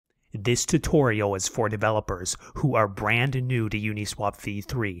This tutorial is for developers who are brand new to Uniswap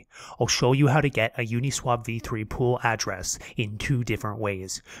V3. I'll show you how to get a Uniswap V3 pool address in 2 different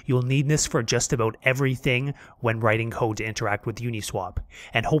ways. You'll need this for just about everything when writing code to interact with Uniswap,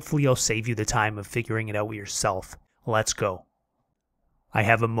 and hopefully I'll save you the time of figuring it out yourself. Let's go. I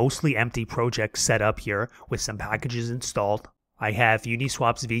have a mostly empty project set up here with some packages installed. I have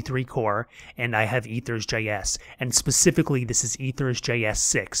Uniswap's V3 core, and I have EthersJS, and specifically this is EthersJS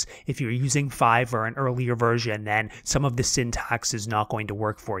 6. If you're using 5 or an earlier version, then some of the syntax is not going to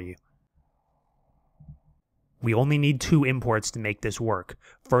work for you. We only need 2 imports to make this work.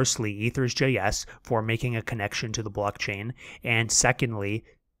 Firstly, EthersJS for making a connection to the blockchain, and secondly,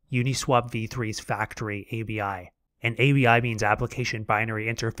 Uniswap V3's FactoryAbi. And ABI means Application Binary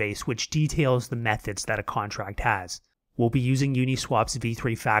Interface, which details the methods that a contract has. We'll be using Uniswap's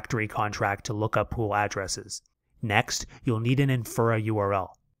V3 factory contract to look up pool addresses. Next, you'll need an Infura URL.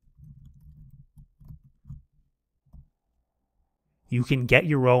 You can get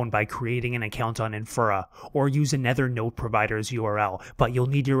your own by creating an account on Infura, or use another node provider's URL, but you'll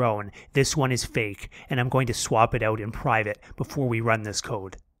need your own. This one is fake, and I'm going to swap it out in private before we run this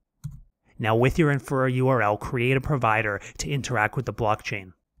code. Now with your Infura URL, create a provider to interact with the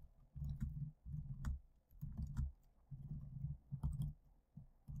blockchain.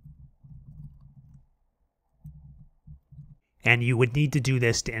 And you would need to do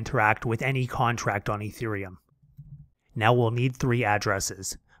this to interact with any contract on Ethereum. Now we'll need 3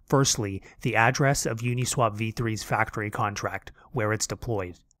 addresses. Firstly, the address of Uniswap V3's factory contract, where it's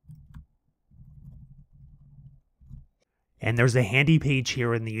deployed. And there's a handy page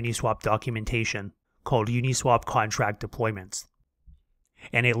here in the Uniswap documentation called Uniswap Contract Deployments.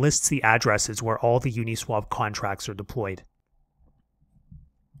 And it lists the addresses where all the Uniswap contracts are deployed.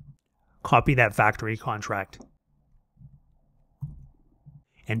 Copy that factory contract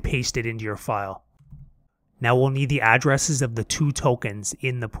and paste it into your file. Now we'll need the addresses of the 2 tokens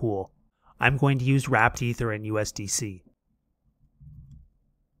in the pool. I'm going to use wrapped Ether and USDC.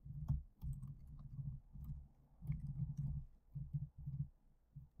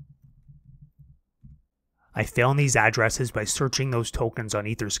 I found these addresses by searching those tokens on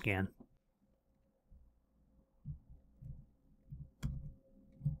Etherscan.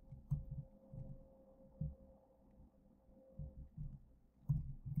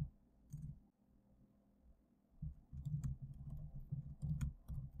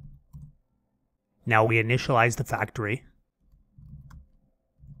 Now we initialize the factory.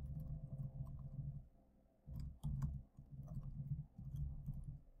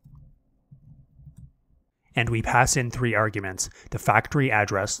 And we pass in 3 arguments: the factory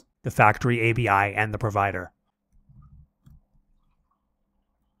address, the factory ABI, and the provider.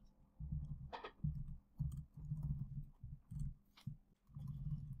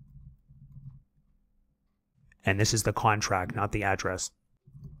 And this is the contract, not the address.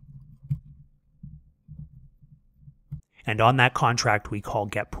 And on that contract we call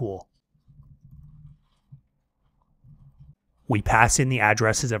getPool. We pass in the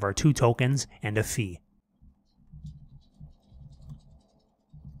addresses of our 2 tokens and a fee.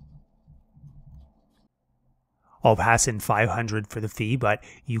 I'll pass in 500 for the fee, but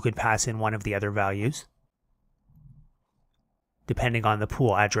you could pass in one of the other values. Depending on the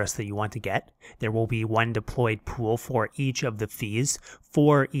pool address that you want to get, there will be 1 deployed pool for each of the fees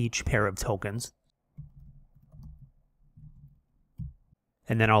for each pair of tokens.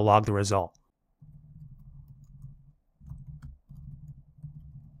 And then I'll log the result.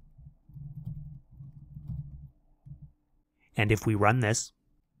 And if we run this,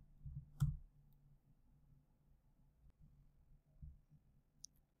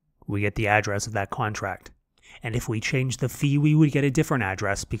 we get the address of that contract. And if we change the fee, we would get a different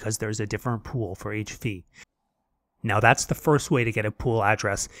address because there's a different pool for each fee. Now that's the first way to get a pool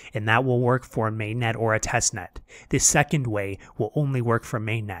address, and that will work for a mainnet or a testnet. The second way will only work for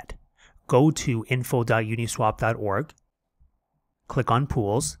mainnet. Go to info.uniswap.org, click on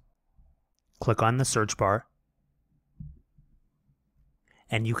pools, click on the search bar,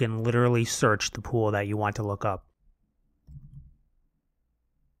 and you can literally search the pool that you want to look up.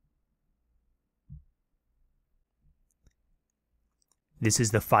 This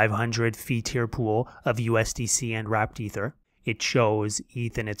is the 500 fee tier pool of USDC and wrapped Ether. It shows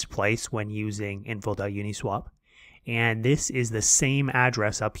ETH in its place when using info.uniswap. And this is the same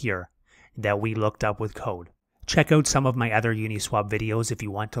address up here that we looked up with code. Check out some of my other Uniswap videos if you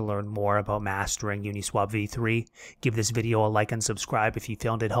want to learn more about mastering Uniswap V3. Give this video a like and subscribe if you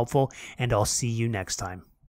found it helpful, and I'll see you next time.